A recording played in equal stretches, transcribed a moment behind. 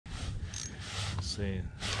see.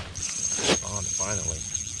 On finally.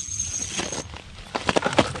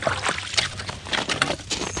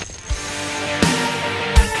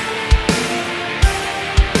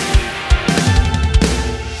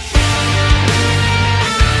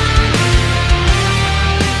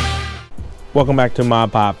 Welcome back to My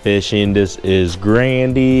Pop Fishing. This is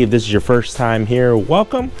Grandy. If this is your first time here,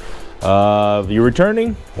 welcome. If you're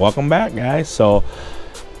returning, welcome back, guys. So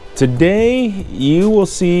today you will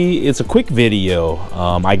see it's a quick video.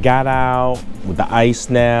 I got out with the ice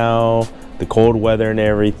now, the cold weather and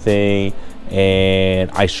everything,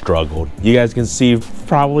 and I struggled. You guys can see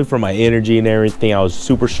probably from my energy and everything, I was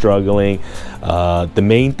super struggling. The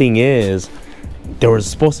main thing is there was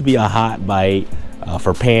supposed to be a hot bite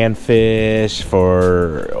for panfish,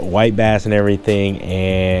 for white bass and everything,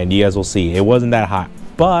 and you guys will see it wasn't that hot,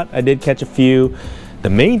 but I did catch a few. The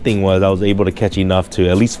main thing was I was able to catch enough to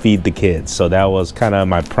at least feed the kids, so that was kind of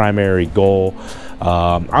my primary goal.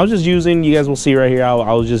 I was just using, you guys will see right here,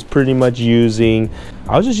 I was just pretty much using,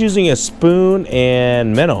 a spoon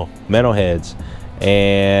and minnow heads,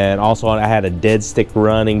 and also I had a dead stick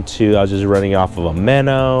running too. I was just running off of a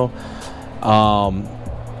minnow.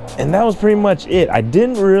 And that was pretty much it. I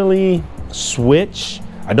didn't really switch.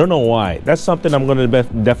 I don't know why. That's something I'm going to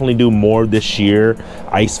definitely do more this year.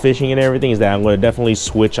 Ice fishing and everything is that I'm going to definitely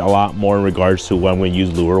switch a lot more in regards to what I'm going to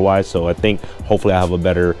use lure wise. So I think hopefully I have a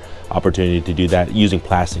better opportunity to do that using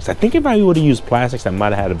plastics. I think if I would have used plastics, I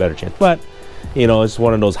might have had a better chance. But you know, it's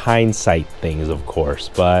one of those hindsight things, of course.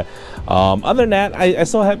 But other than that, I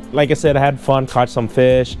still had, like I said, I had fun, caught some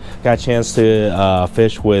fish, got a chance to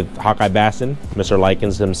fish with Hawkeye Bassin, Mr.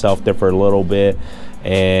 Likens himself there for a little bit,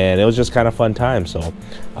 and it was just kind of fun time. So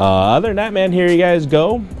other than that, man, here you guys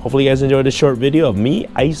go. Hopefully you guys enjoyed this short video of me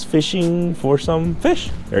ice fishing for some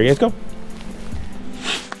fish. There you guys go.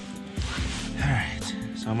 All right,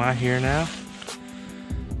 so I'm out here now.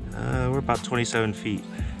 We're about 27 feet.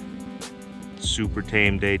 Super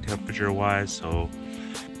tame day temperature wise, so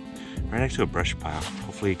right next to a brush pile.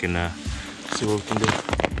 Hopefully you can see what we can do.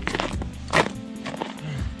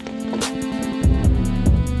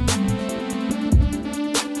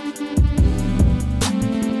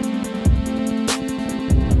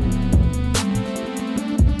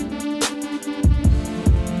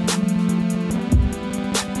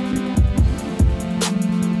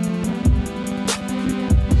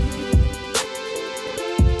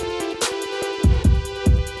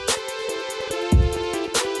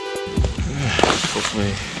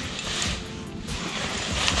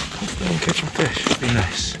 Hopefully I can catch some fish. It'd be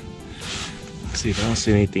nice. Let's see if I don't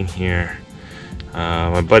see anything here.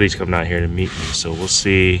 My buddy's coming out here to meet me, so we'll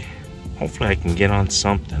see. Hopefully I can get on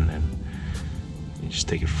something and just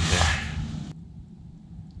take it from there.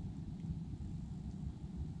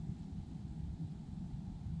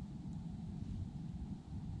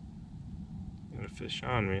 Got a fish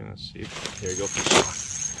on me. Let's see. Here we go, fish on.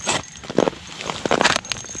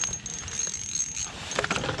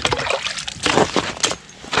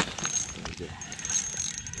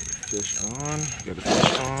 Fish on, got a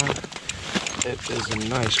fish on. It is a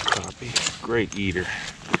nice crappie, great eater.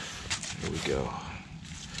 Here we go.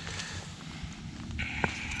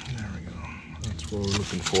 There we go. That's what we're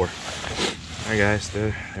looking for. All right, guys,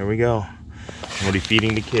 there we go. I'm gonna be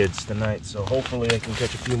feeding the kids tonight, so hopefully I can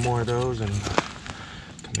catch a few more of those and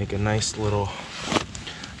can make a nice little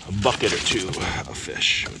bucket or two of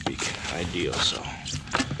fish. Would be ideal. So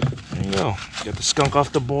there you go. Got the skunk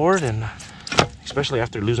off the board, and especially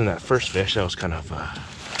after losing that first fish, that was kind of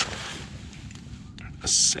a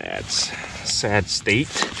sad state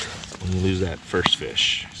when you lose that first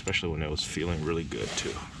fish, especially when it was feeling really good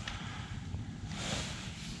too.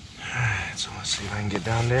 Alright, so let's see if I can get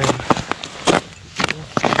down there.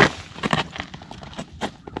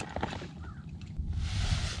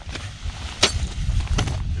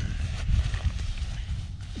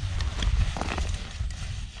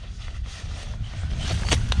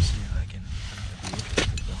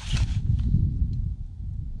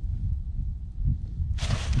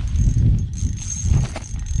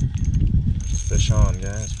 Fish on,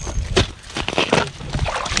 guys.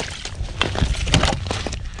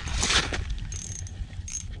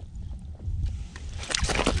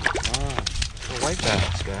 A white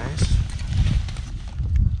bass, guys.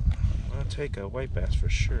 I'll take a white bass for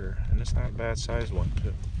sure, and it's not a bad sized one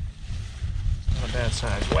too. It's not a bad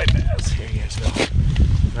sized white bass. Here you guys go.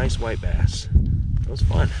 Nice white bass. It was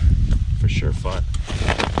fun, for sure fun.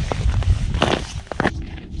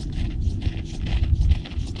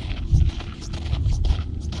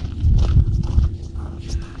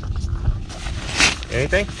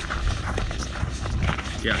 Anything?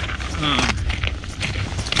 Yeah.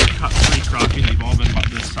 Caught 3 crappie. They've all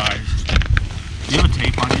Do you have a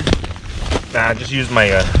tape on you? Nah, just use my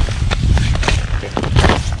how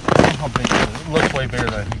big is it? It looks way bigger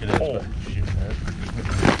than I think it is. Oh, shoot,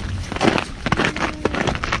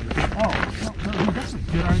 no, that's a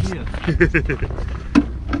good idea.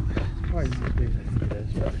 Why is it as big as I think it is?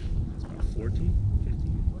 It's about 14,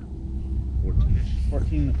 15, 14-ish.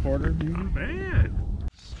 14 and a quarter, maybe? Oh, man.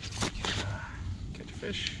 Catch a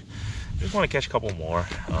fish. Just want to catch a couple more.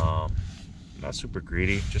 Not super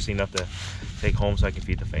greedy, just enough to take home so I can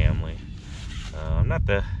feed the family. I'm not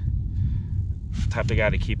the type of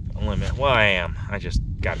guy to keep a limit. Well, I am. I just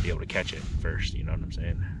got to be able to catch it first. You know what I'm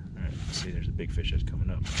saying? All right, let's see. There's a big fish that's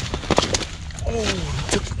coming up.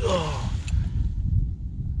 Oh,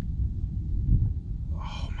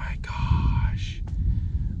 oh my gosh!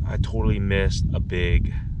 I totally missed a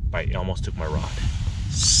big bite. It almost took my rod.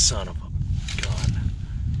 Son of a gun!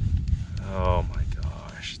 Oh my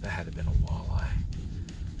gosh! That had to have been a walleye.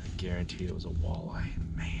 I guarantee it was a walleye.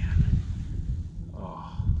 Man.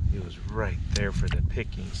 Oh, it was right there for the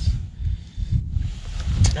pickings.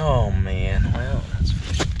 Oh man, well, that's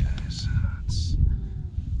fishing, guys. That's,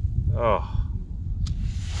 oh,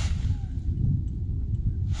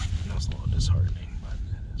 that's a little disheartening, but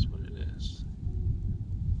it is what it is.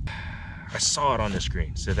 I saw it on the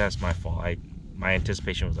screen, so that's my fault. My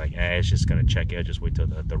anticipation was like, it's just gonna check it. Just wait till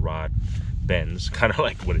the rod bends, kind of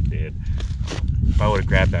like what it did. If I would have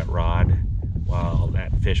grabbed that rod while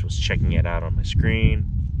that fish was checking it out on my screen,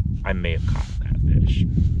 I may have caught that fish.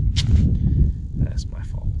 That's my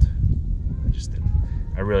fault.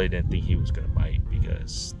 I really didn't think he was gonna bite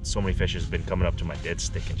because so many fish has been coming up to my dead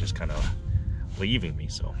stick and just kind of leaving me,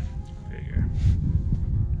 so figure.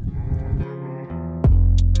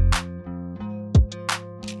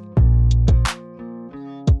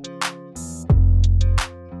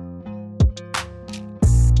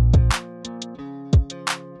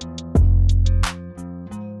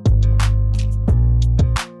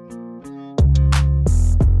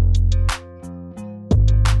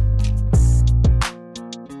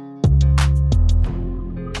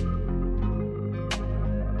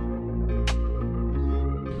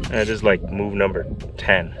 That is like move number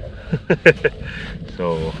 10.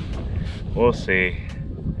 So we'll see.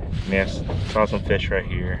 Yes, saw some fish right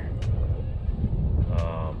here.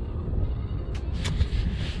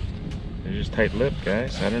 They're just tight-lipped,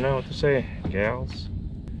 guys. I don't know what to say, gals.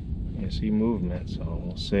 You see movement, so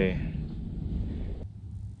we'll see.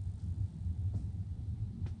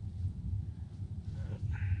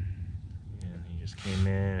 And he just came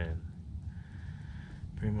in and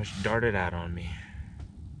pretty much darted out on me.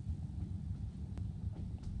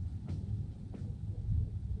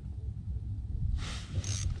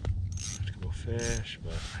 Fish,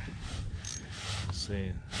 but let's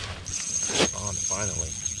see. It's on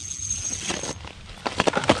finally.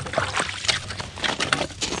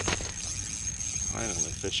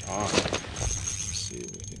 Finally, fish on. Let's see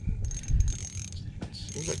if we can.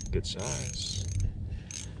 Seems like a good size.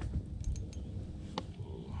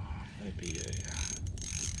 Ooh, might be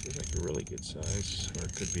feels like a really good size, or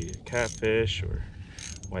it could be a catfish or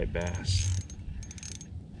white bass.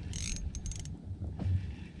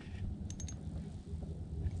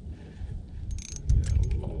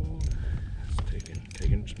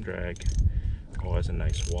 Some drag. Oh, that's a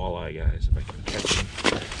nice walleye, guys. If I can catch him.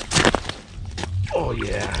 Oh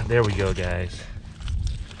yeah, there we go, guys.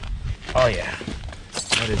 Oh yeah,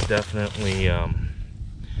 that is definitely it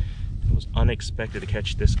was unexpected to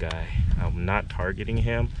catch this guy. I'm not targeting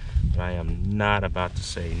him, but I am not about to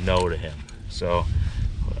say no to him. So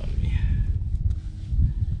hold on me.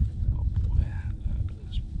 Oh boy, that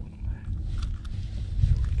was one of my.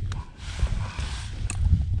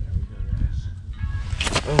 There we go, guys.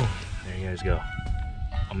 Oh, there you guys go.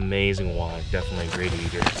 Amazing walleye, definitely a great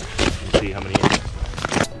eater. You see how many.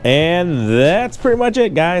 And that's pretty much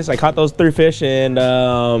it, guys. I caught those 3 fish, and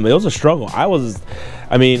it was a struggle.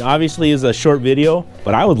 I mean, obviously it's a short video,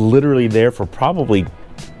 but I was literally there for probably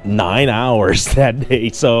 9 hours that day.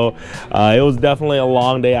 So it was definitely a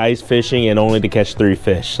long day ice fishing and only to catch 3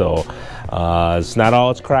 fish. So it's not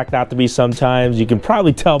all it's cracked out to be sometimes. You can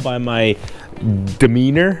probably tell by my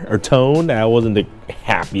demeanor or tone that I wasn't the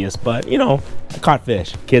happiest, but you know, I caught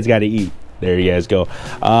fish. Kids got to eat. There you guys go.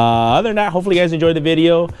 Other than that, hopefully you guys enjoyed the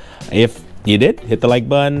video. If you did, hit the like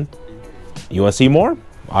button. You want to see more?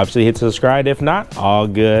 Obviously hit subscribe. If not, all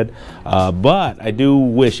good. But I do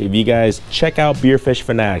wish if you guys check out Beerfish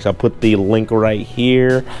Fanatics, I'll put the link right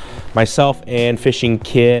here. Myself and fishing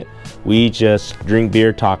kit, we just drink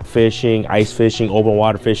beer, talk fishing, ice fishing, open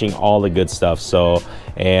water fishing, all the good stuff. So,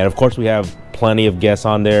 and of course we have plenty of guests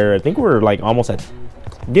on there. I think we're like almost at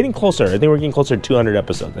getting closer. I think we're getting closer to 200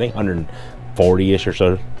 episodes. I think 140-ish or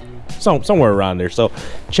so. Somewhere around there. So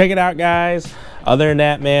check it out, guys. Other than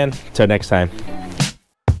that, man, till next time.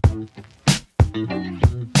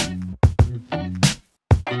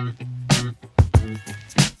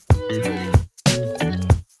 Yeah.